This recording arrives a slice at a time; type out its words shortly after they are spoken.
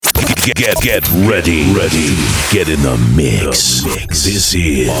Get ready. Get in the mix. This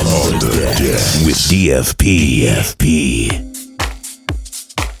is On the Deck with DFP.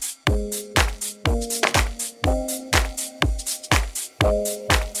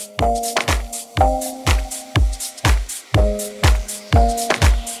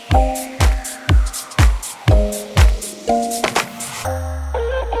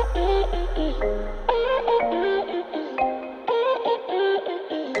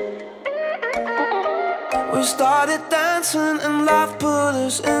 We started dancing and life put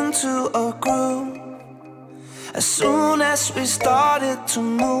us into a groove. As soon as we started to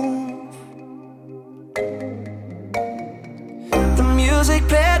move, the music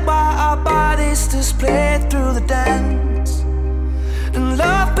played while our bodies displayed through the dance. And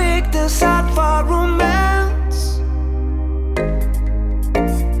love picked us out for romance.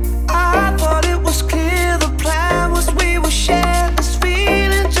 I thought it was clear the plan was we would share this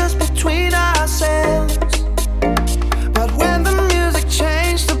feeling just between ourselves.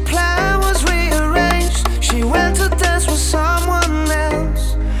 She went to dance with someone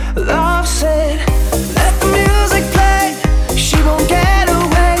else. Love said, let the music play. She won't get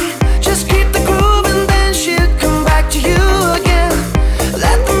away. Just keep the groove and then she'll come back to you again.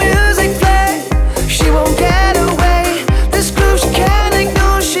 Let the music play. She won't get away. This groove she can't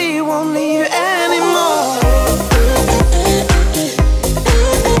ignore. She won't leave anymore.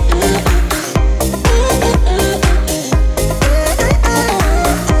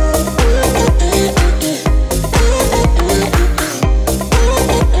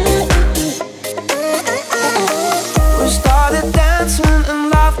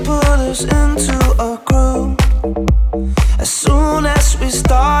 Into a groove. As soon as we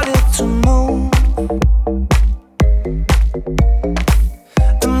started to move,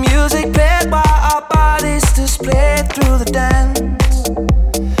 the music played while our bodies displayed through the dance.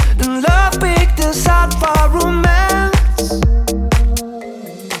 And love picked us out for romance.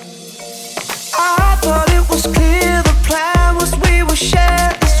 I thought it was clear the plan was we would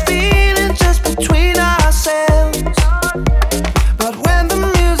share this feeling just between ourselves.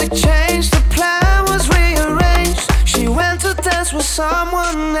 With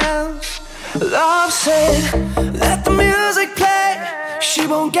someone else. Love said, let the music play. She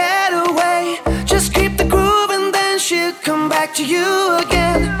won't get away. Just keep the groove and then she'll come back to you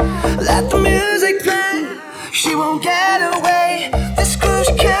again. Let the music play. She won't get away. This groove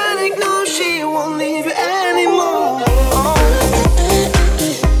she can't ignore. She won't leave you anymore.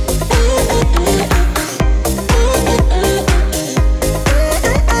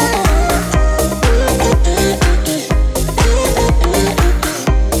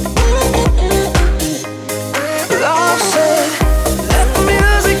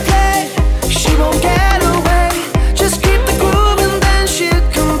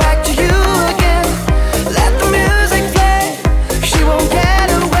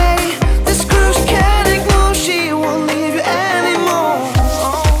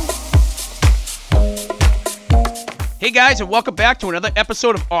 Hey guys, and welcome back to another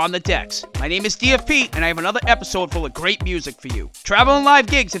episode of On the Decks. My name is DFP, and I have another episode full of great music for you. Travel and live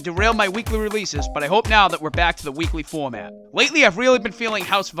gigs have derailed my weekly releases, but I hope now that we're back to the weekly format. Lately, I've really been feeling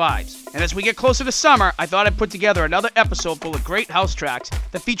house vibes, and as we get closer to summer, I thought I'd put together another episode full of great house tracks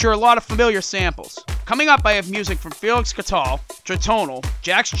that feature a lot of familiar samples. Coming up, I have music from Felix Catal, Tritonal,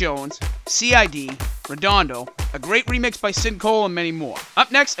 Jax Jones, CID, Redondo, a great remix by Sid Cole, and many more.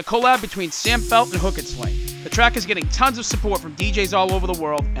 Up next, a collab between Sam Feldt and Hook N Sling. The track is getting tons of support from DJs all over the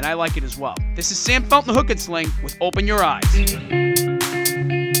world, and I like it as well. This is Sam Feldt and Hook N Sling with Open Your Eyes.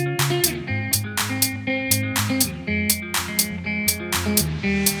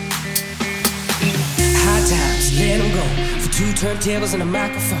 High times, let them go. For two turntables and a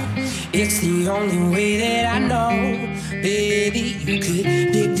microphone. It's the only way that I know. Baby, you could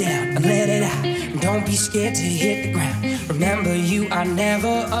dig down and let it out. And don't be scared to hit the ground. Remember, you are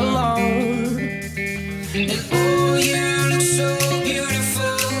never alone. And oh, you look so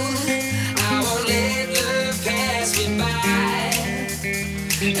beautiful. I won't let love pass me by.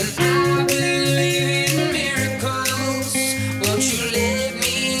 And I believe in miracles. Won't you let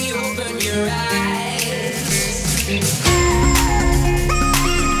me open your eyes?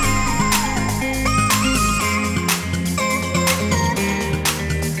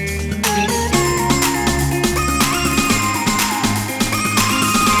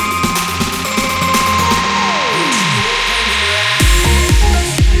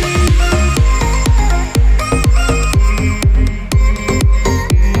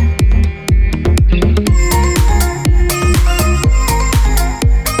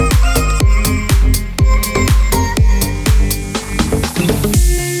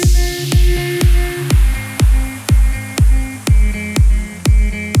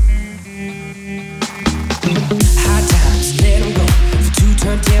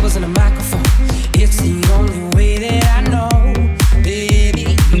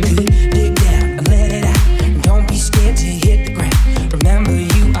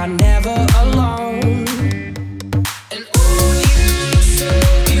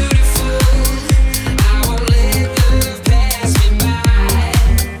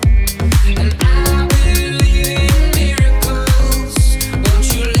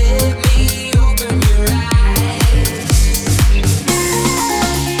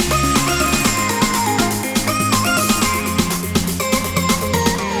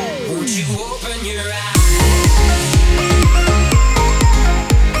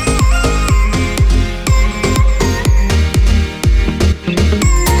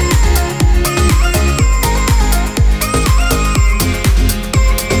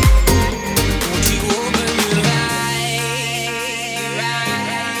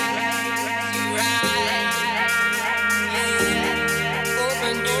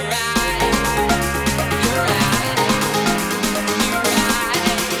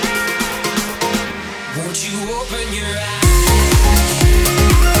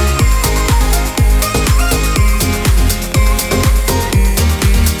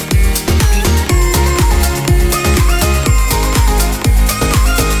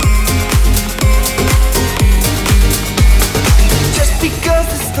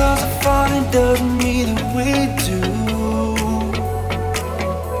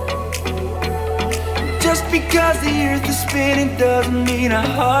 it doesn't mean I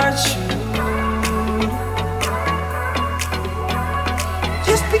hurt you.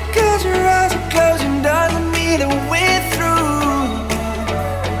 Just because your eyes are closing doesn't mean that we're through.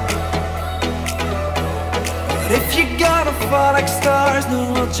 But if you're gonna fall like stars, no,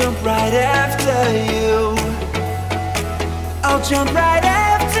 I'll jump right after you. I'll jump right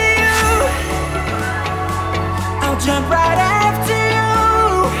after you. I'll jump right after you.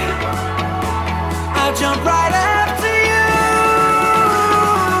 I'll jump right after you.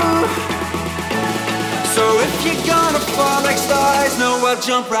 So if you're gonna fall like stars, no, I'll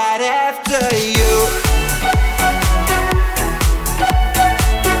jump right after you.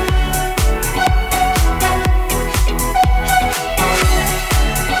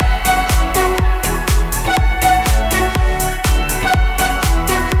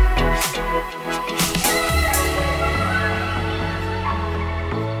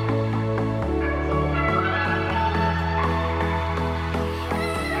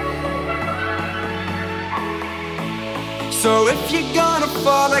 So if you're gonna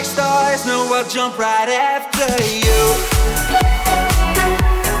fall like stars, no, I'll jump right after you.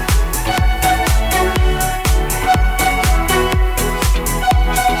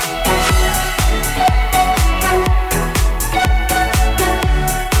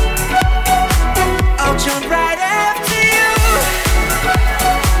 I'll jump right after you.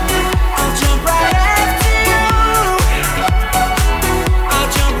 I'll jump right after you. I'll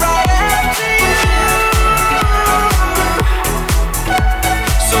jump right after you.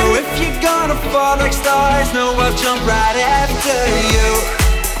 So if you're gonna fall like stars, no, I'll jump right after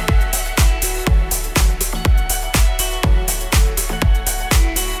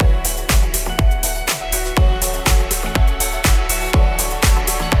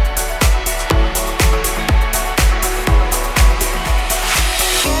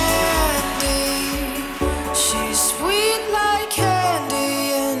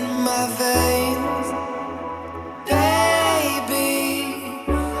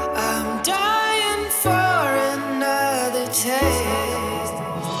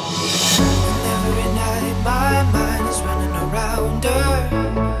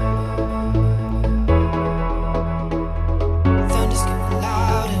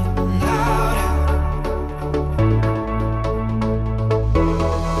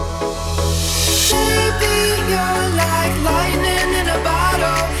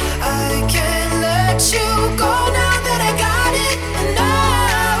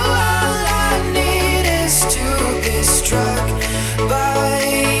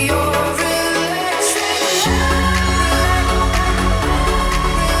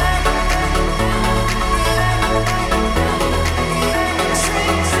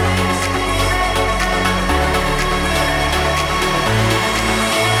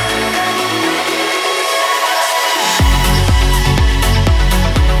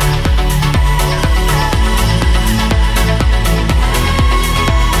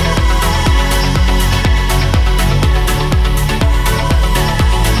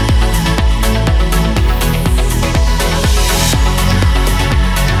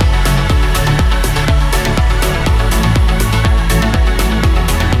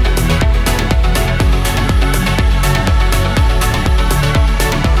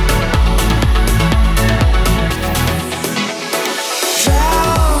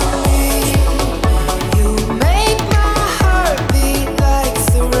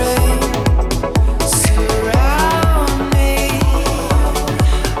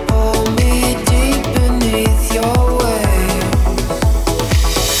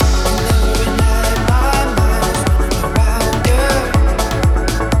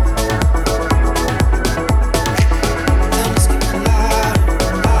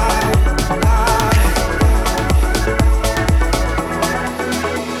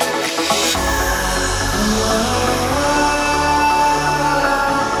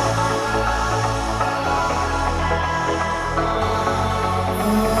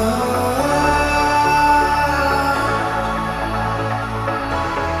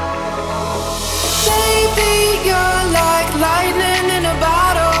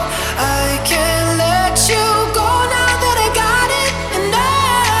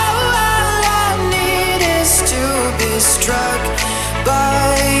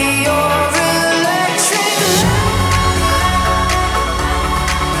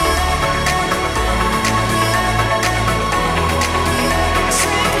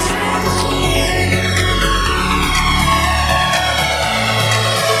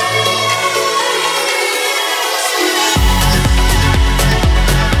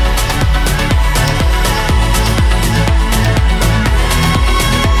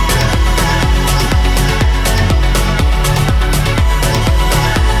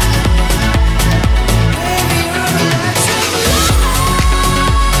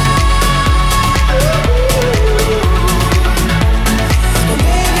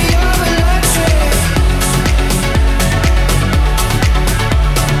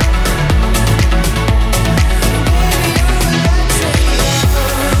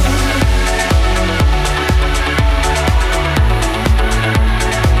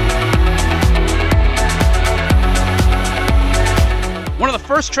One of the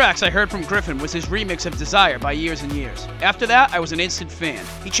first tracks I heard from Griffin was his remix of Desire by Years and Years. After that, I was an instant fan.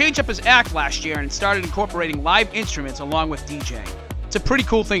 He changed up his act last year and started incorporating live instruments along with DJing. It's a pretty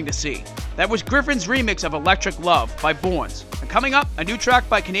cool thing to see. That was Griffin's remix of Electric Love by Borns. And coming up, a new track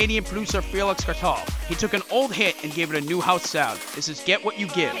by Canadian producer Felix Cartal. He took an old hit and gave it a new house sound. This is Get What You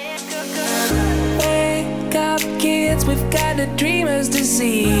Give. Wake up, kids, we've got a dreamer's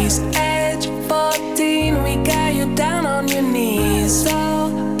disease. Age 14, we got you down on your knees. So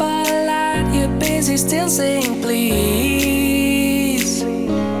polite, you're busy still saying please.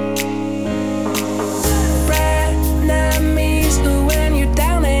 Frenemies, when you're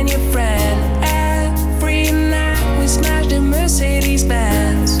down and your friend. Every night we smash the Mercedes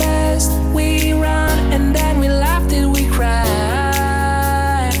Benz. First we run and then we laugh till we cry.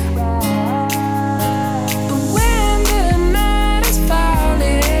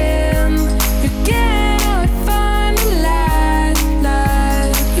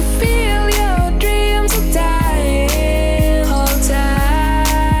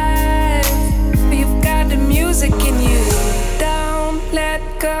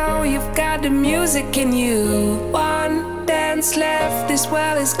 Music in you. One dance left, this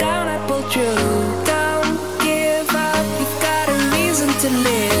world is gonna pull through. Don't give up, you've got a reason to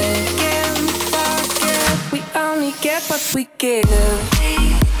live. Can't forget, we only get what we give.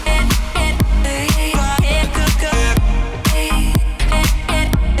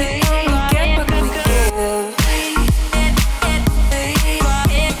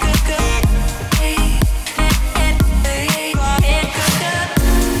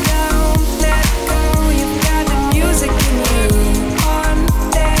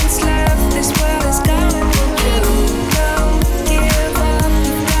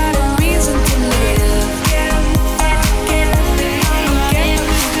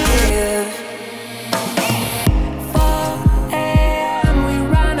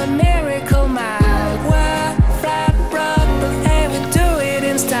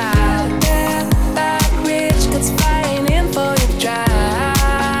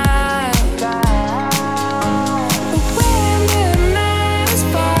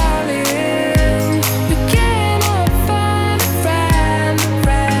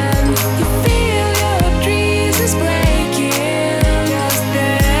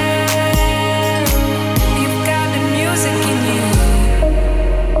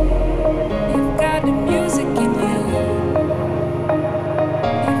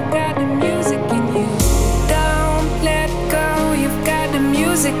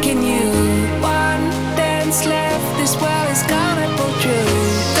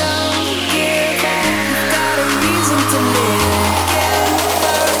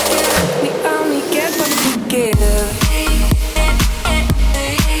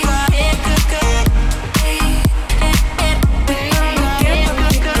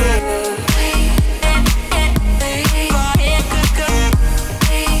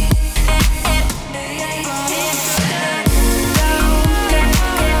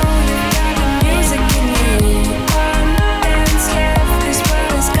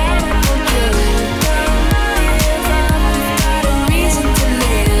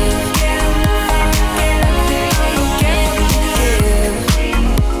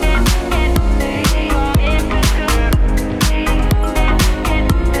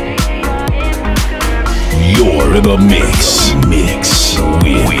 The mix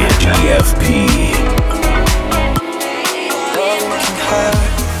with DFP.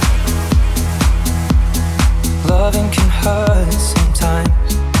 Loving can hurt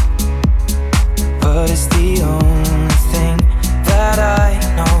sometimes, but it's the only thing that I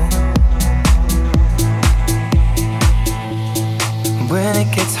know. When it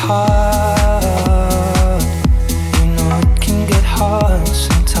gets hard, you know it can get hard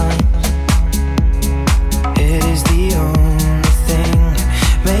sometimes. It is the only thing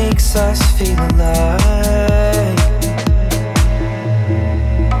that makes us feel alive.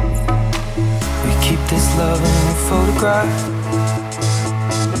 We keep this love in a photograph.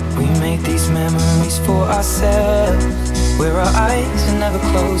 We make these memories for ourselves, where our eyes are never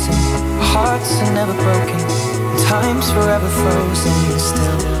closing, our hearts are never broken, time's forever frozen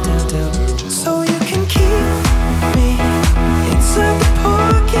still. So you can keep me inside the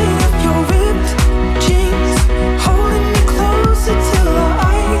pocket of your ripped jeans, holding me closer till our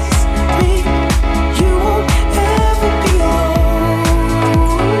eyes meet. You won't ever be alone.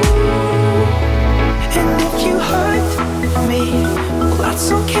 And if you hurt me, well that's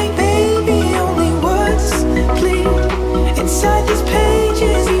okay, baby. Only words bleed inside these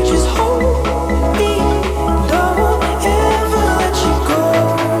pages. You just hold me, and I won't ever let you go.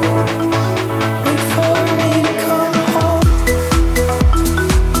 Wait for me to come home.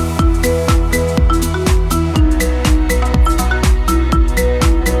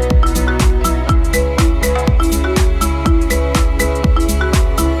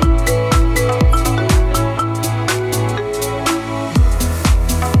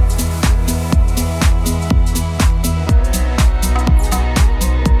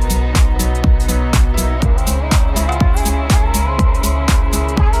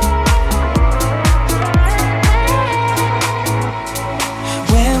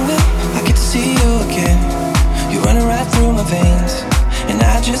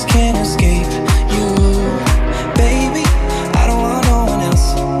 just can't escape you, baby. I don't want no one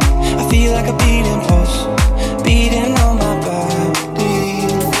else. I feel like a beating pulse, beating on my body.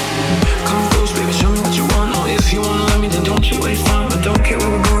 Come close, baby, show me what you want. Or if you wanna let me, then don't you waste time. But don't care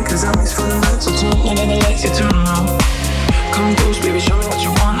where we're going, cause I'm always for the night. So turn on the lights, you turn them out. Come close, baby, show me what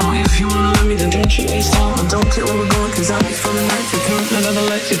you want. Or if you wanna let me, then don't you waste time. But don't care where we're going, cause I'm always for the night. So turn on the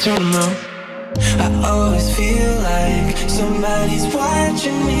lights, you turn them out. I always feel like somebody's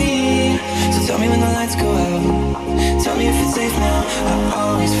watching me. So tell me when the lights go out. Tell me if it's safe now. I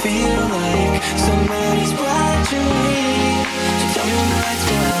always feel like somebody's watching me. So tell me when the lights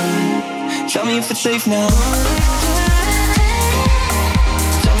go out. Tell me if it's safe now.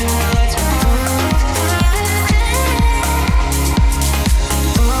 Tell me when the lights go out.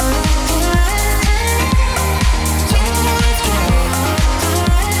 Tell me when the lights go out.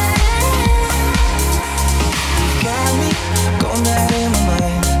 Got me going out in my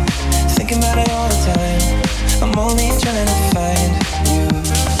mind, thinking about it all the time. I'm only trying to find you,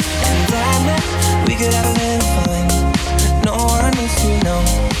 and I know we could have a little fun. No one needs to know,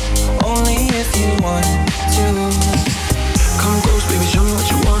 only if you want to. Come close, baby, show me what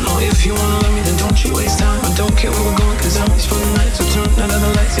you want. Or if you wanna let me, then don't you waste time. I don't care where we're going, cause I'm always for the night. So turn out the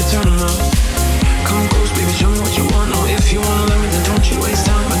lights, you turn them out. Come close, baby, show me what you want. Or if you wanna let me, then don't you waste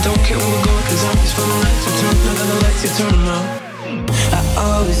time. I don't care where we're going, cause I'm always for the night. So turn out the lights, you turn them out. I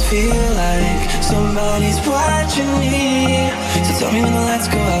always feel like somebody's watching me. So tell me when the lights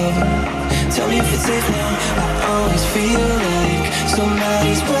go out. Tell me if it's safe now. I always feel like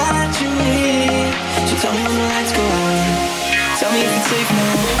somebody's watching me. So tell me when the lights go out. Tell me if it's safe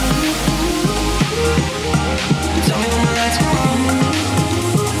now. Tell me when the lights go out.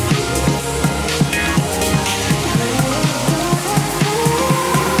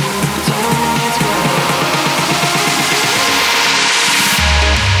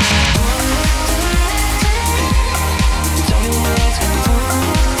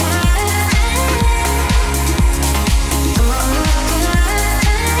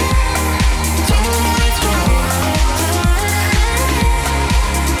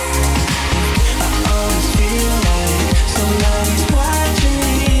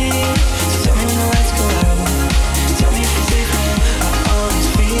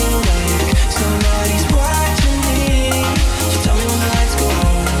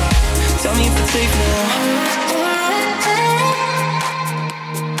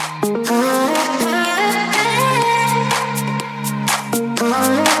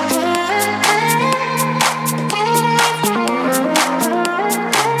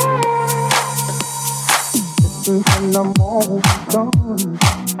 When I'm all done,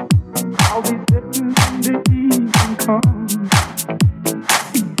 I'll be sitting in the evening come,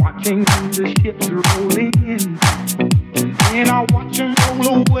 watching the ships roll in, and I'll watch them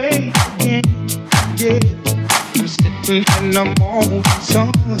roll away again. Yeah, I'm sitting in the morning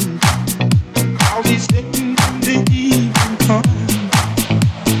sun, I'll be sitting in the evening come,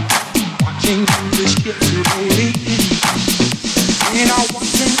 watching the ships roll in, and I'll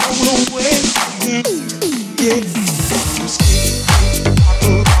watch them roll away again. Yeah, I'm sitting at the dock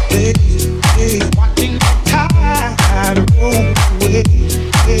of the bay, watching the tide roll away.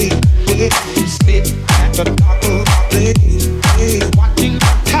 I'm sitting at the dock of the bay, watching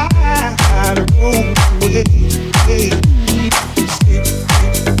the tide roll away. I'm sitting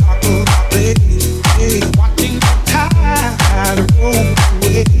at the dock of the bay, watching the tide roll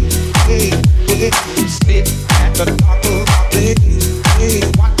away. I'm sitting at the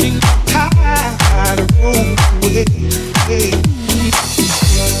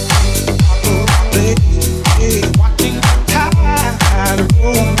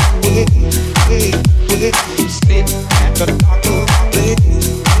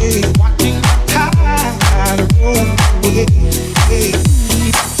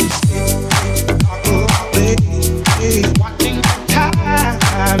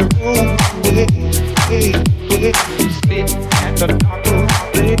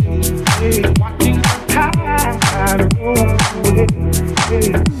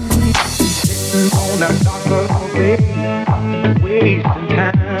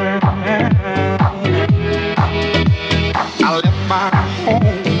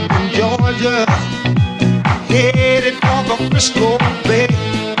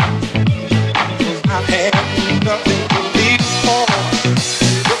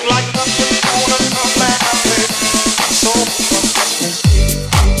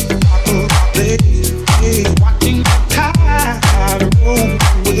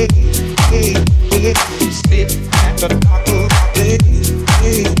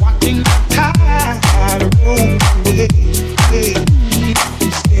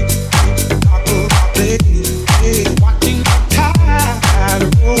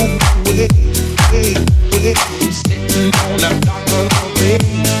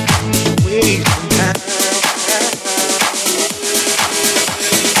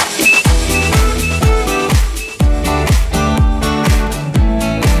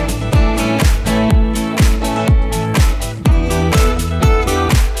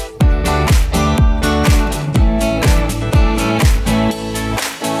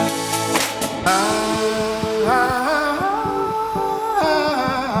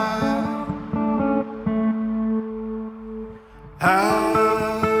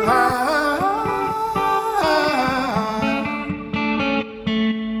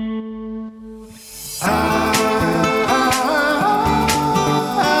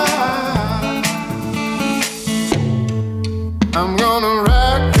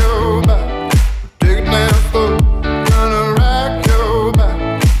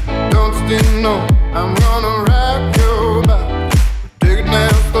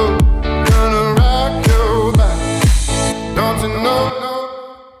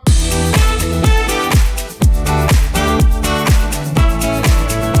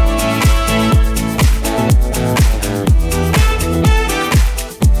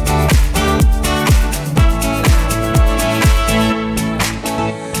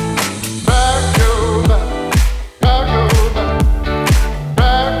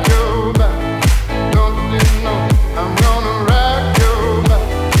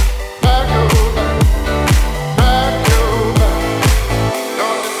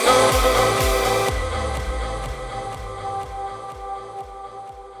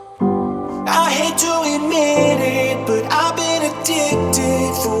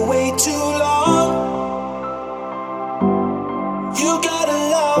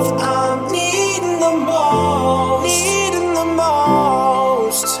love I'm needing the most, needing the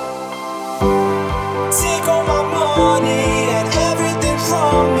most. Take all my money and everything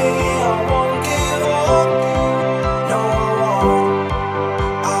from me. I won't give up, no I won't.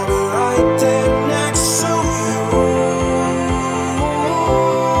 I'll be right there next to you.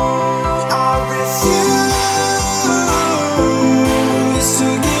 I refuse to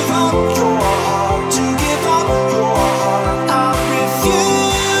give up your heart, to give up your heart. I refuse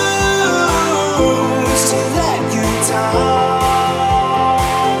to let you down.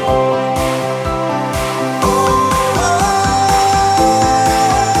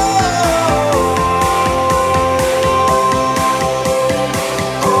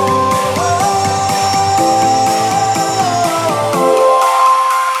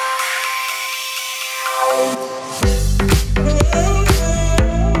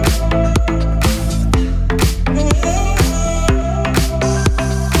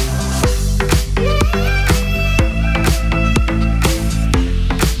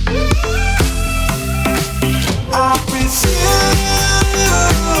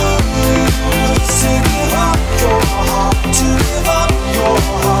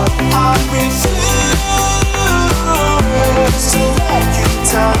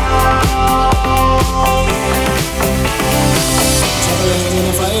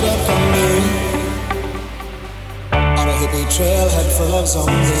 Trailhead full of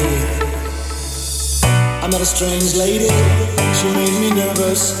zombies. I met a strange lady, she made me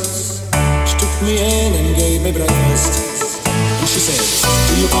nervous. She took me in and gave me breakfast. And she said,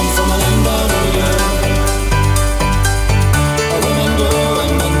 do you come from a land down under? Women go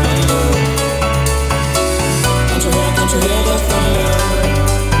and men wonder. Can't you hear the thunder?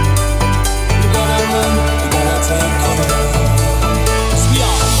 You gotta run, you gotta take cover. We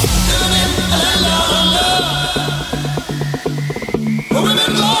are living in a land down under.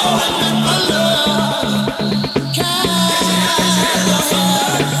 Women go and men wonder. Can't you hear the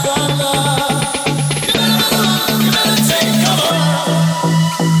thunder? You better run, you better take cover.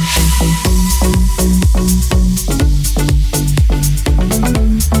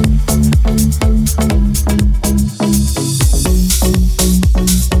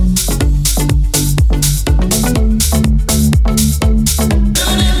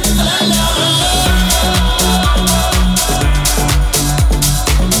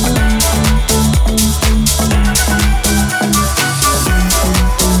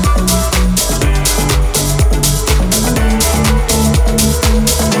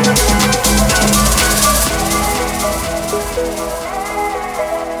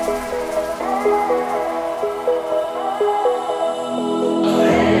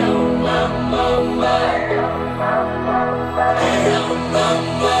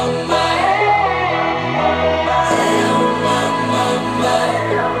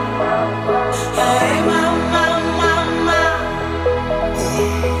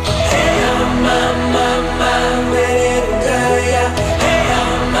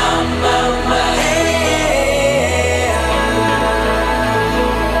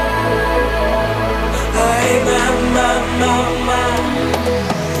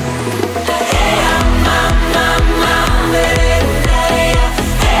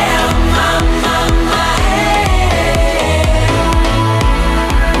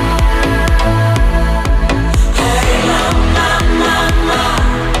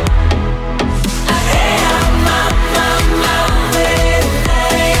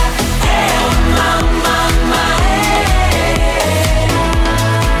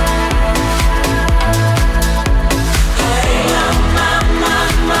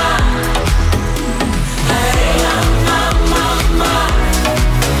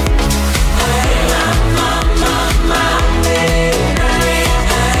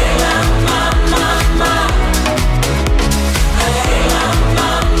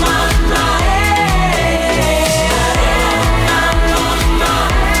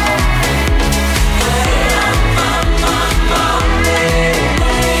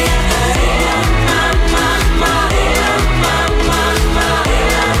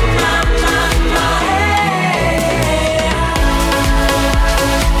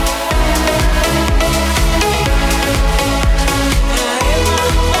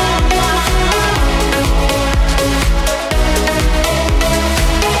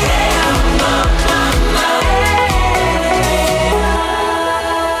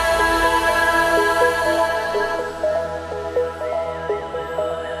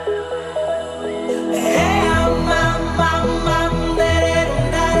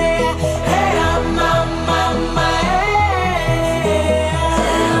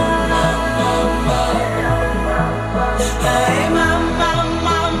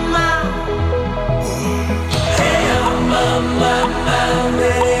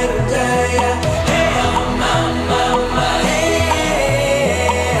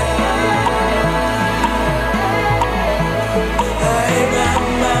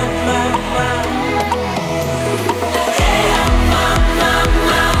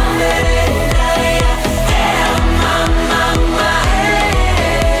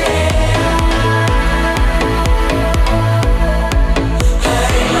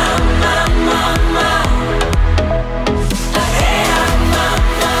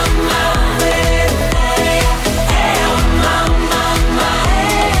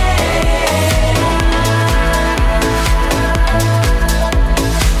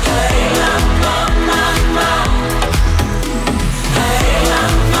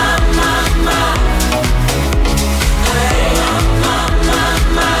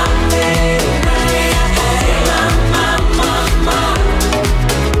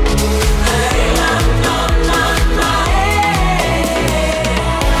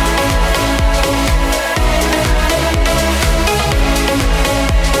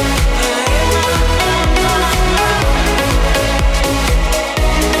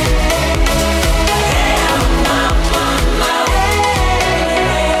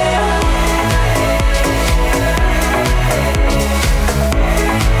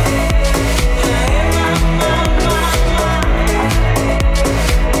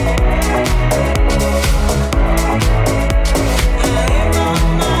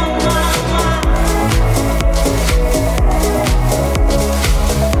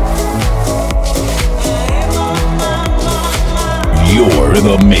 You're in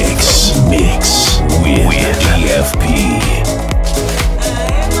the mix with DFP.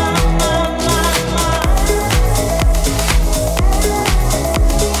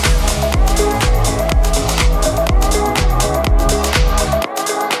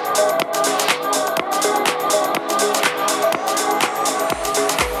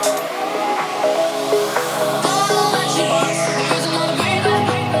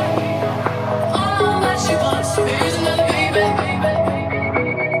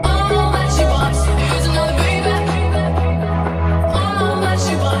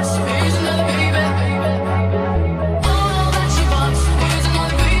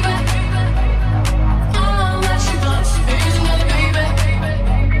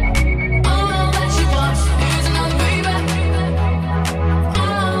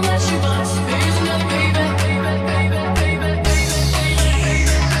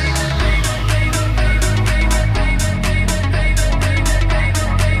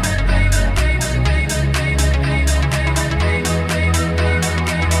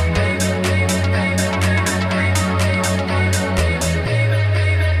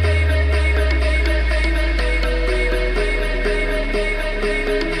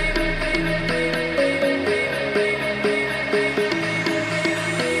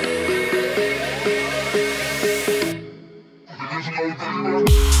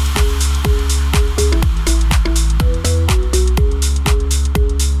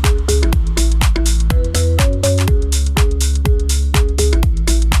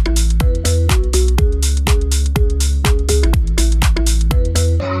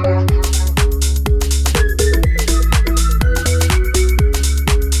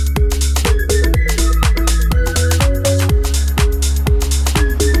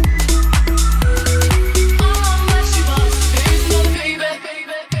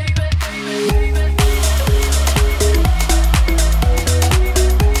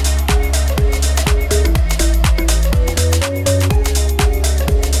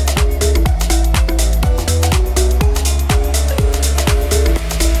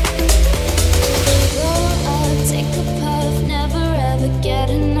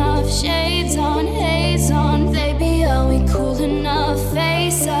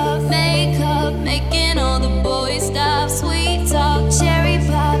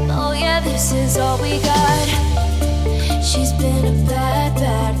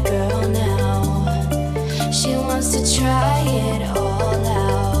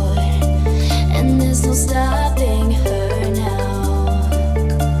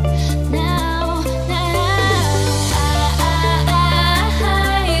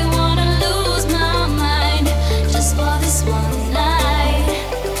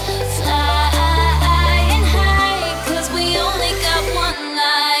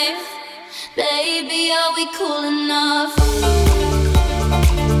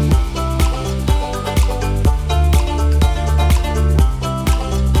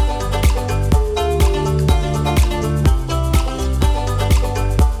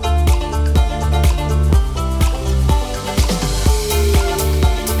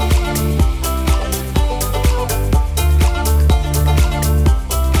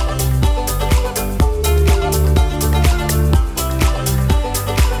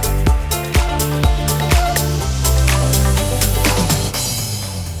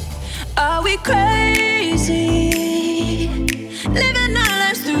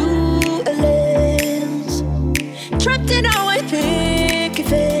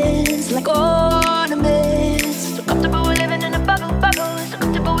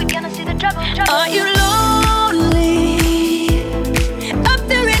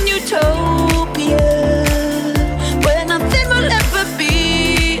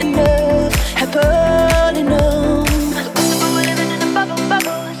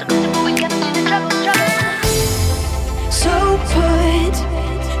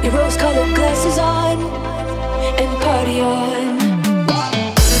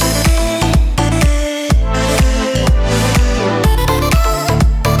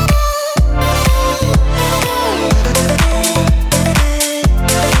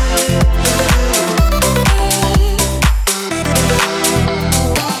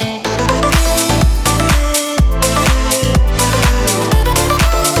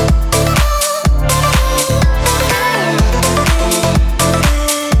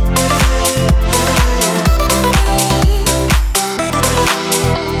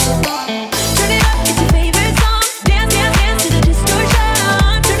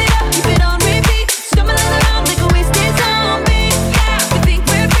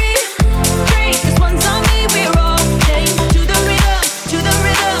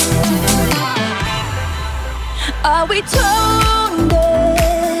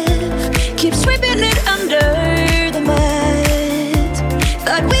 keeping it under the mat.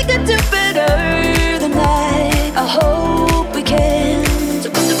 Thought we could do better than that. I hope we can. So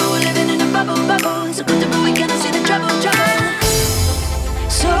comfortable we're living in a bubble, bubble. So comfortable we cannot see the trouble, trouble.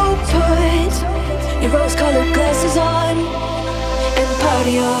 So put your rose-colored glasses on and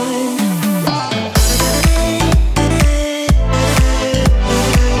party on.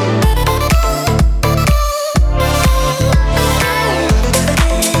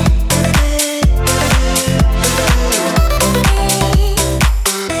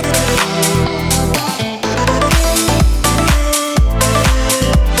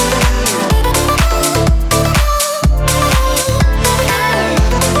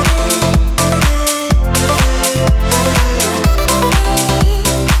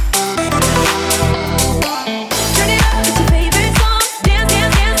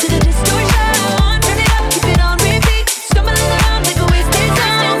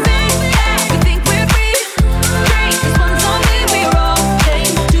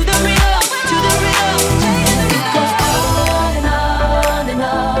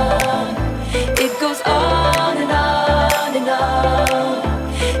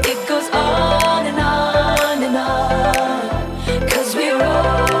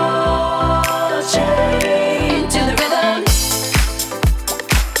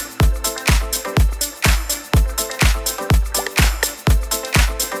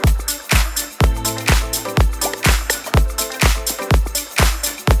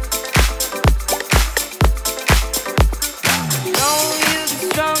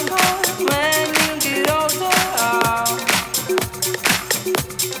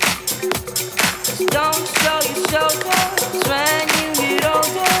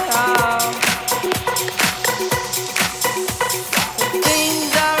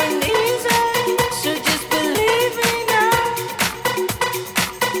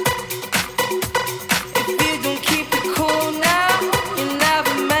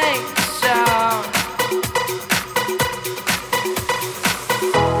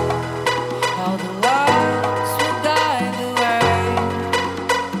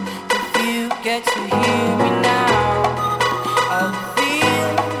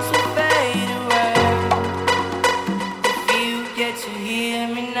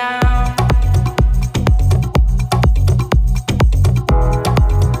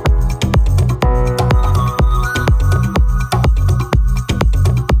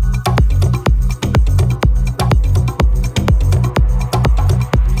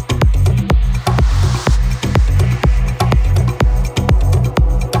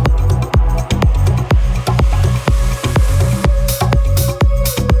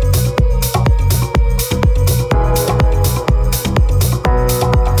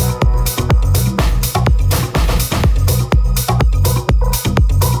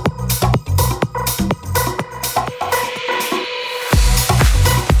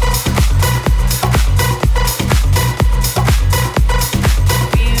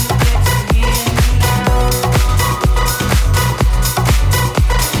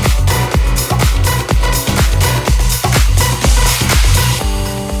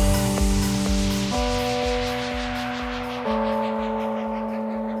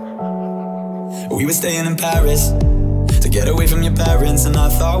 We were staying in Paris to get away from your parents, and I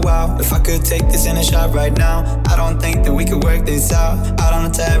thought, wow, if I could take this in a shot right now, I don't think that we could work this out on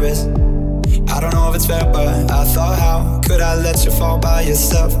the terrace. I don't know if it's fair, but I thought, how could I let you fall by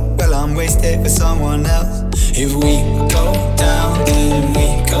yourself? Well, I'm wasted with someone else. If we go down, then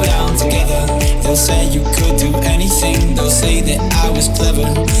we go down together. They'll say you could do anything, they'll say that I was clever.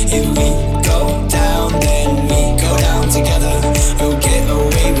 If we go down, then we go down together. We'll get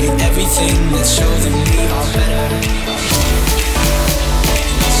away with everything, let's show them we are better.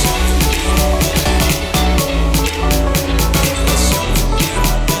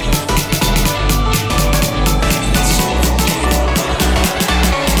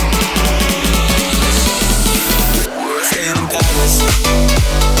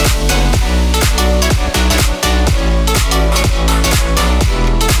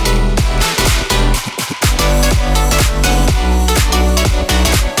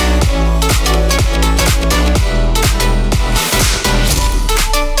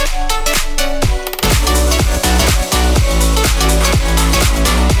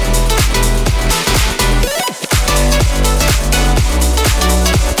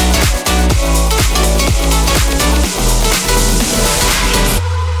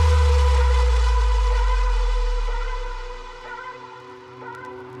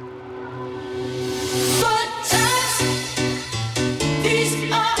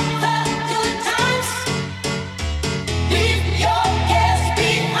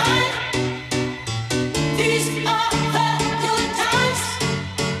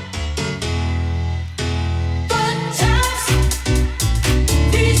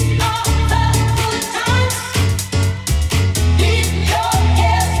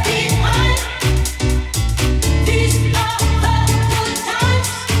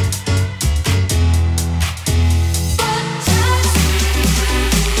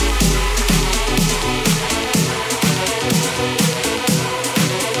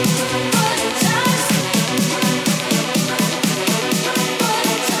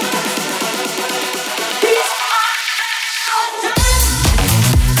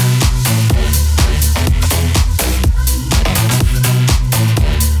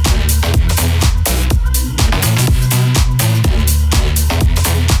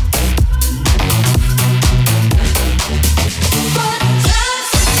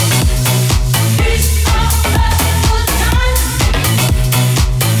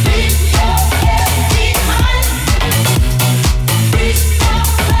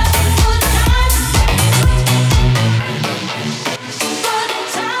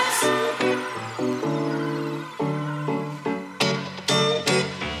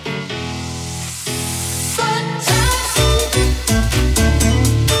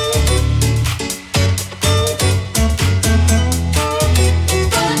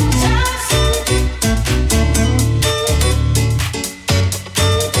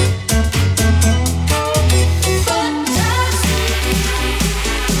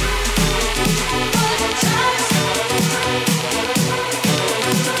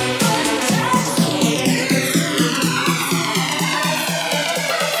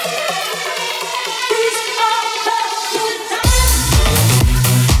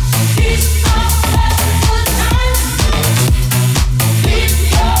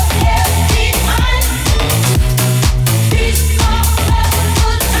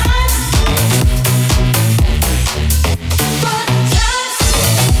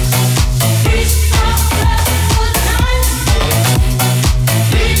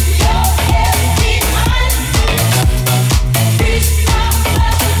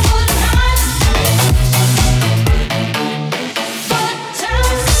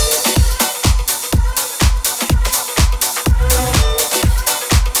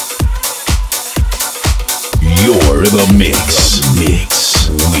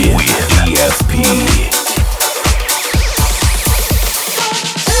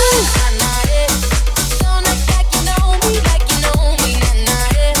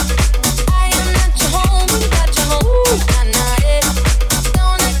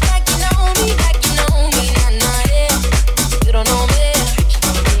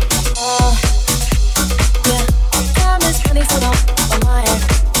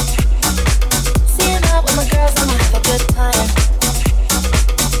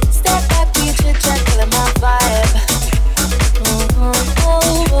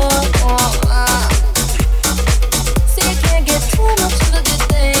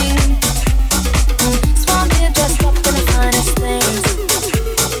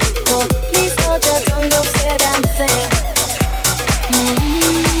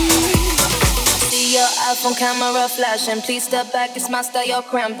 iPhone camera flashing. Please step back, it's my style, you're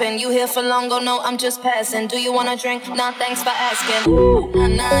cramping. You here for long, oh no, I'm just passing. Do you wanna drink? Nah, thanks for asking. Ooh, nah,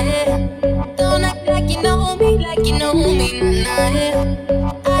 nah, yeah. Don't act like you know me, like you know me, nah, nah, yeah.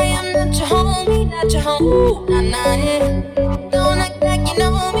 I am not your homie, not your home. Ooh, nah, nah, yeah. Don't act like you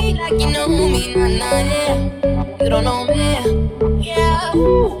know me, like you know me, nah, nah, yeah. You don't know me, yeah.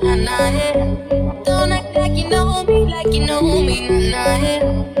 Ooh, nah, nah, yeah. Don't act like you know me, like you know me, nah, nah, yeah.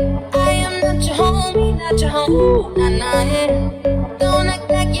 I am not your homie, not your home. Ooh, nah, nah, yeah. Don't act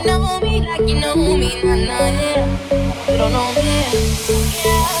like you know me, like you know me, nah, nah, yeah. You don't know me,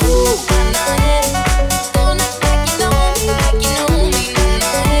 yeah. Ooh, nah, nah, yeah. Don't act like you know me, like you know me, nah,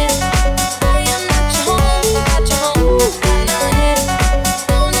 nah, yeah. I am not your homie, not your home. Ooh, nah, nah, yeah.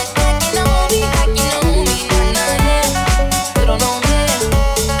 Don't act like you know me, like you know me, nah, nah, yeah. You don't know me,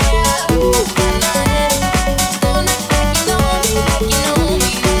 yeah. Ooh, nah, nah, yeah. Don't act like you know me, like you know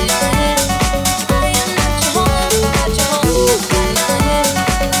me, nah, nah, yeah. I am not your homie, not your home. Ooh, nah, nah, yeah.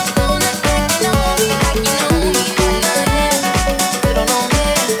 Don't act like you know me, like you know me, nah, nah, yeah. You don't know me,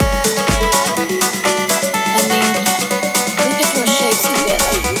 yeah. I mean, we could throw shapes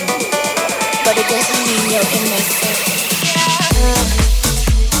together, but it doesn't mean you're in my circle.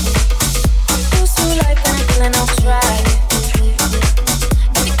 Used to like that feeling, I'll try.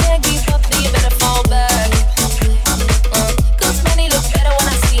 If you can't keep up, then you better fall back. 'Cause money looks better when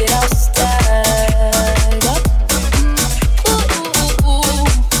I see it all stacked up. Ooh, ooh, ooh, ooh.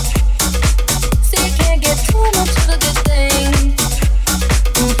 See, you can't get too much of a good thing.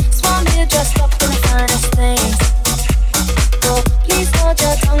 Swan here dressed up in the finest things. Oh, please hold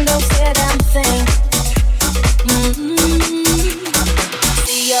your tongue, don't say a damn thing.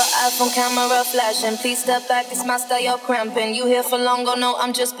 See your iPhone camera flashing. Please step back, it's my style, you're cramping. You here for long, oh no,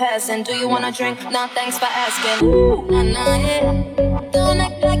 I'm just passing. Do you wanna drink? Nah, thanks for asking. Ooh, nah, nah, yeah. Don't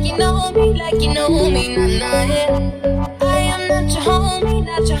act like you know me, like you know me, nah, nah, yeah. I am not your homie,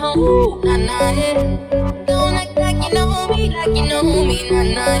 not your home. Ooh, nah, nah, yeah. Don't act like you know me, like you know me, nah,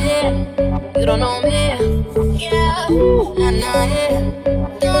 nah, yeah. You don't know me, yeah. Ooh, nah, nah, yeah.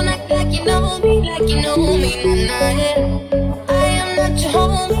 Don't act like you know me, like you know me, nah, nah, yeah. I am not your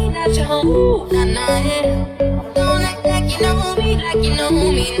homie, not your home. Ooh, nah, nah, yeah. Don't act like you know me, like you know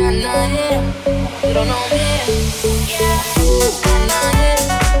me, nah, nah, yeah. You don't know me, yeah. Ooh, nah, nah, yeah.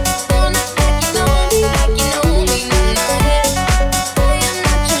 Don't act like you know me, like you know me, nah, nah, yeah. I am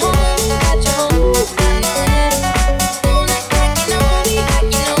not your homie, not your home. Ooh, nah, nah, yeah. Don't act like you know me, like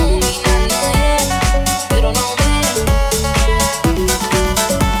you know me, nah, nah, yeah. You don't know me, yeah.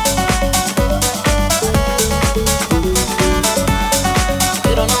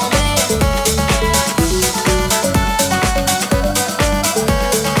 You don't know me.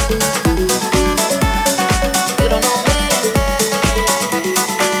 You don't know me.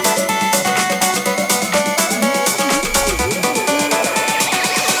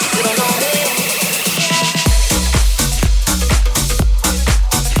 You don't know me.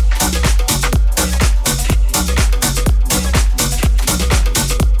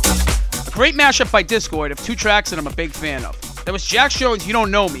 A great mashup by Discord of two tracks that I'm a big fan of. That was Jack Jones' You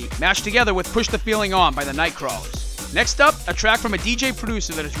Don't Know Me, mashed together with Push the Feeling On by the Nightcrawlers. Next up, a track from a DJ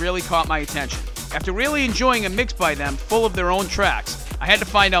producer that has really caught my attention. After really enjoying a mix by them full of their own tracks, I had to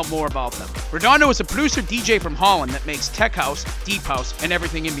find out more about them. Redondo is a producer DJ from Holland that makes tech house, deep house, and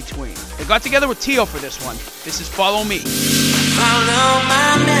everything in between. They got together with Tio for this one. This is Follow Me. Follow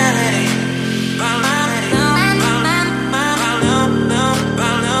my melody. Follow my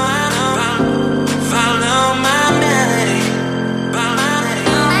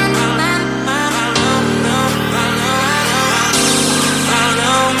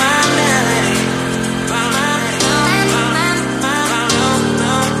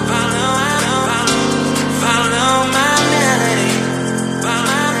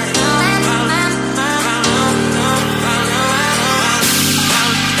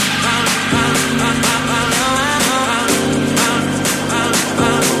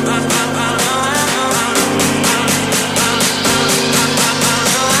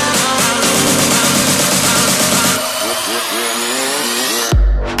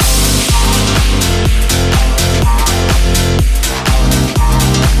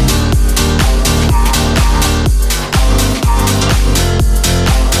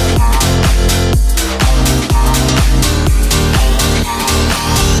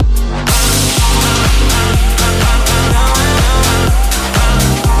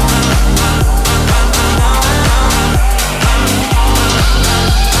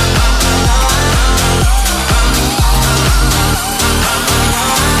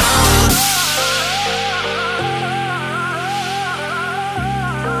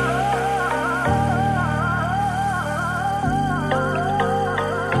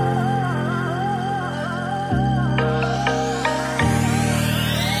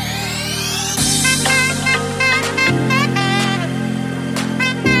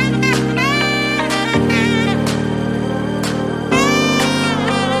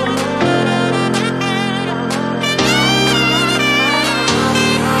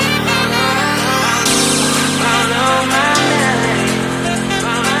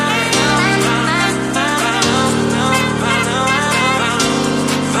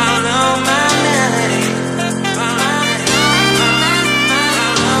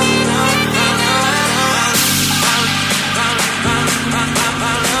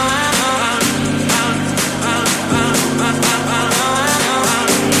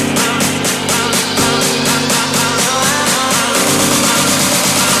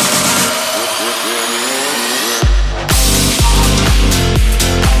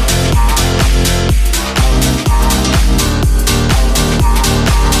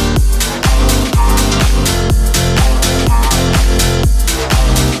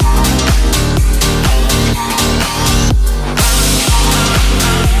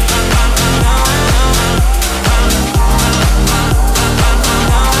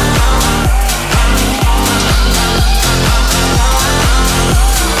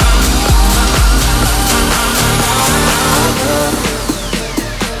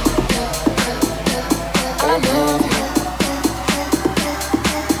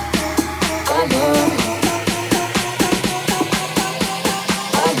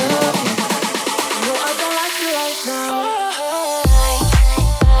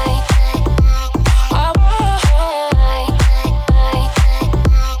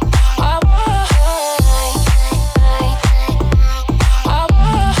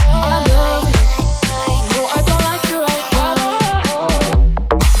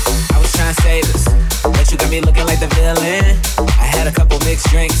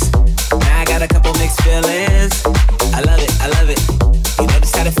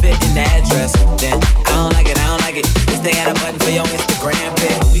fit in that dress. Then I don't like it, I don't like it. If they had a button for your Instagram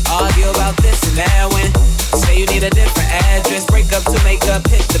pic, we argue about this and that when say you need a different address. Break up to make up,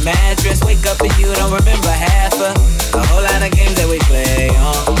 hit the mattress. Wake up and you don't remember half of a whole lot of games that we play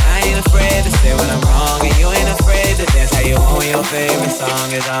on. I ain't afraid to say when I'm wrong, and you ain't afraid to dance how you want when your favorite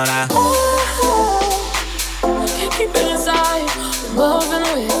song is on. Can't keep it inside, moving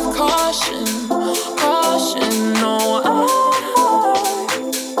with caution, caution. No,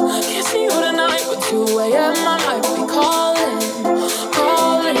 I can't see you tonight, but 2 a.m. I might be calling,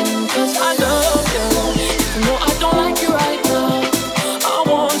 calling, 'cause I love you. Even though I don't like you right now, I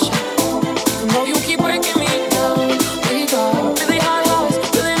want you. Even though you keep breaking me down, we got really high highs,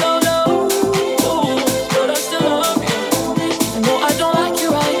 really low lows, but I still love you. Even though I don't like you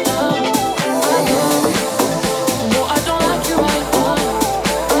right now, I love you. Even though I don't like you right now,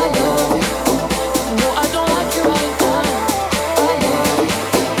 I love you. Even though I don't like you right now, I love you.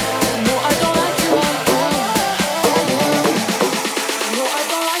 Even though I don't like you right now, I love you. Even though I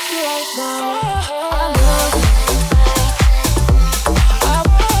don't like you right now, I love you.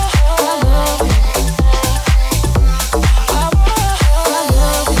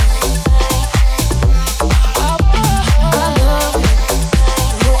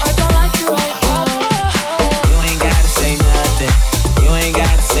 You ain't gotta say nothing. You ain't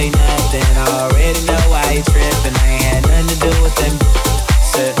gotta say nothing. I already know why you tripping. I ain't had nothing to do with them.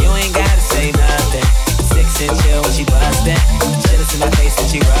 So you ain't gotta say nothing. 6 inch chill when she bustin'. Should've seen my face when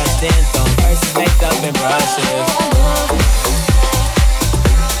she rushed in. Throwing purses, makeup, and brushes.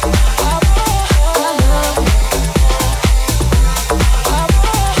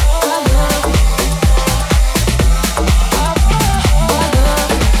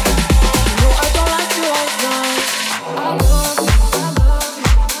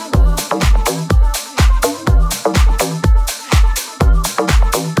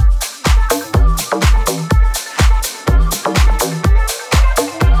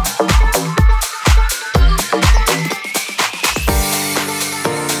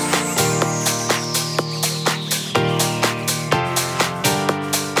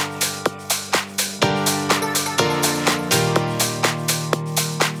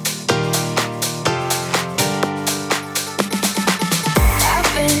 I've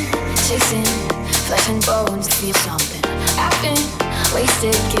been chasing flesh and bones to feel something. I've been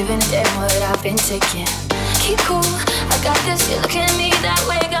wasted, giving a damn what I've been taking. Keep cool, I got this. You're looking at me that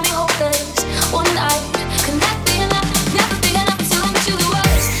way, got me hopeless. One night could not be enough, never be enough to let you the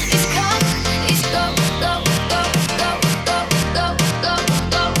worst. It's come, it's go, go, go, go, go, go, go,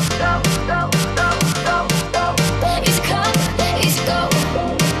 go, go, go, go, go, go. It's come, it's go.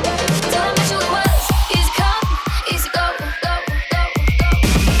 Till I met you the worst. It's come, it's go, go, go, go.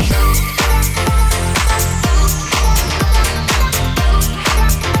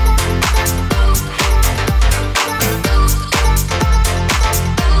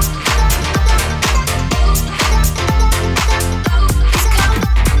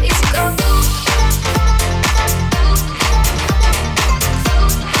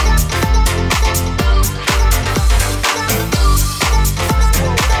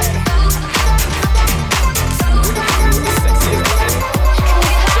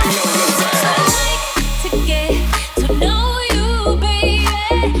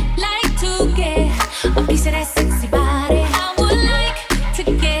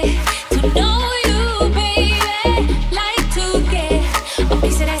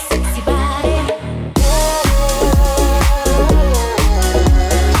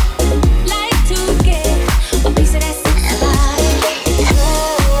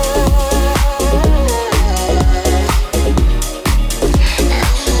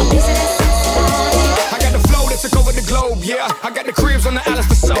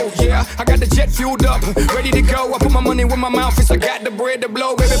 fueled up, ready to go. I put my money where my mouth is. I got the bread to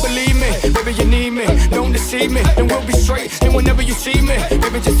blow. Baby, believe me. Baby, you need me. Don't deceive me. And we'll be straight. And whenever you see me,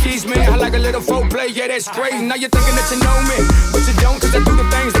 baby, just tease me. I like a little foreplay. Yeah, that's great. Now you're thinking that you know me, but you don't, cause I do the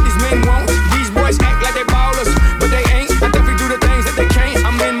things that these men won't. These boys act like they ballers, but they ain't. I definitely do the things that they can't.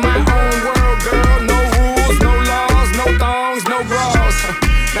 I'm in my own world, girl. No rules, no laws, no thongs, no bras.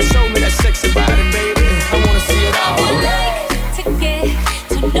 Now show me that sexy body, baby. I wanna see it all. I like to get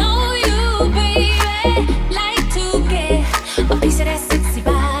to know you, baby. Like to get a piece of that sexy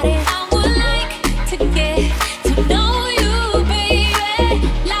body. I would like to get to know you, baby.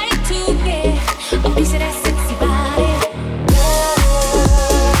 Like to get a piece of that sexy body.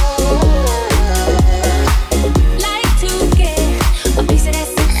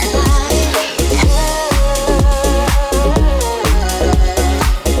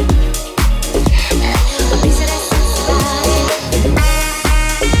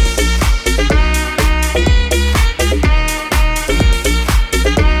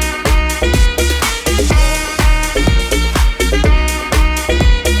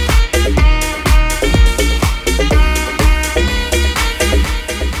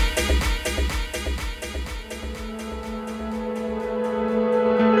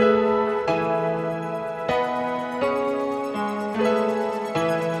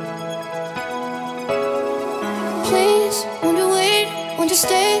 to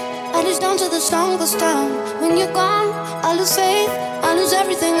stay, I lose down to the stone goes down. When you're gone, I lose faith, I lose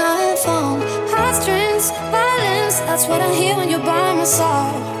everything I have found. Heartstrings, violence, that's what I hear when you're by my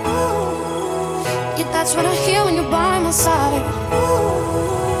side. Yeah, that's what I hear when you're by my side.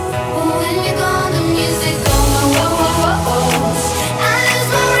 When you're gone, the music goes, whoa, whoa, whoa, whoa. I lose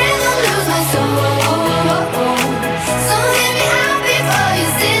my rhythm, lose my soul, whoa, whoa, whoa. So hear me out before you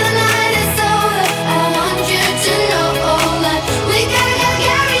see the night is over. I want you to know that we gotta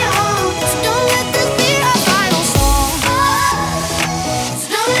carry on. So don't let this be our final song. So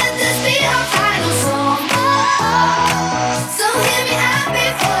don't let this be our final song. So hear me out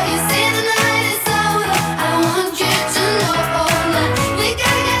before you see the night is over. I want you to know that we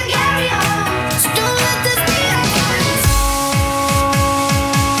gotta carry on. So don't let this be our final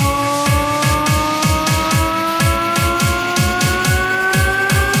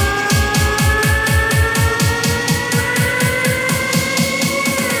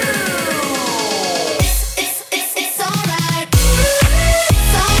It's alright. It's alright. It's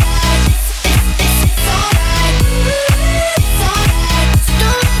alright. It's alright. So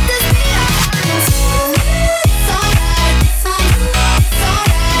don't let this be our final song. It's alright. It's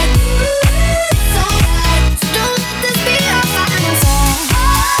alright. It's alright. So don't let this be our final song.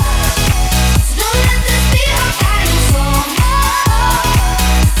 So don't let this be our final song.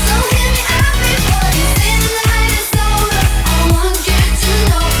 So hear me out before you see the night is over. I want you to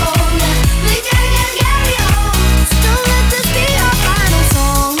know that we gotta carry on. So don't let this be our final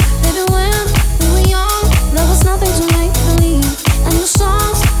song. Baby, when we were young, there was nothing to make believe, and the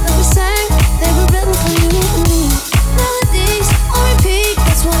songs that we sang, they were written for you and me. Melodies on repeat,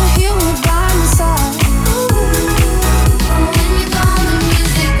 that's what I hear when you're by my side. When you're gone, the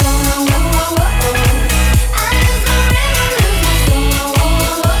music goes, whoa, whoa, whoa, whoa. I lose my rhythm, lose my soul, whoa,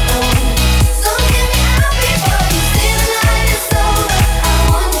 whoa, whoa. So hear me out before you see the night is over. I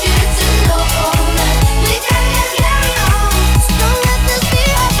want you to know that we gotta carry on. So don't let this be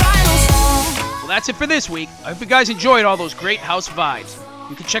our final song. Well, that's it for this week. I hope you guys enjoyed all those great house vibes.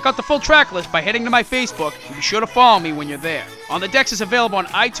 You can check out the full track list by heading to my Facebook, and be sure to follow me when you're there. On the Decks is available on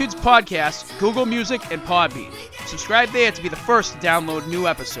iTunes Podcasts, Google Music, and Podbean. Subscribe there to be the first to download new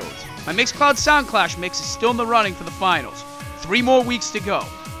episodes. My Mixcloud Soundclash mix is still in the running for the finals. 3 more weeks to go.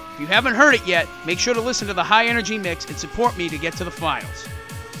 If you haven't heard it yet, make sure to listen to the High Energy Mix and support me to get to the finals.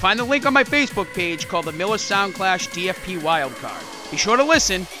 Find the link on my Facebook page called the Miller Soundclash DFP Wildcard. Be sure to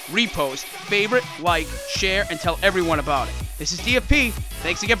listen, repost, favorite, like, share, and tell everyone about it. This is DFP.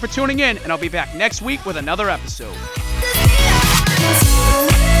 Thanks again for tuning in, and I'll be back next week with another episode.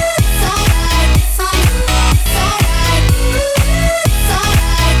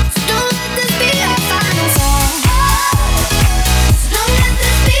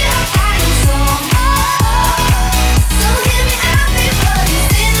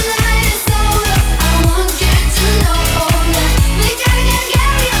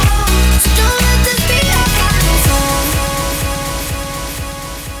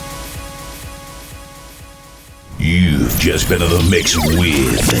 You've just been in the mix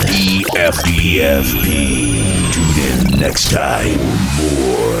with DFP. Tune in next time for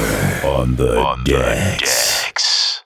more on the decks.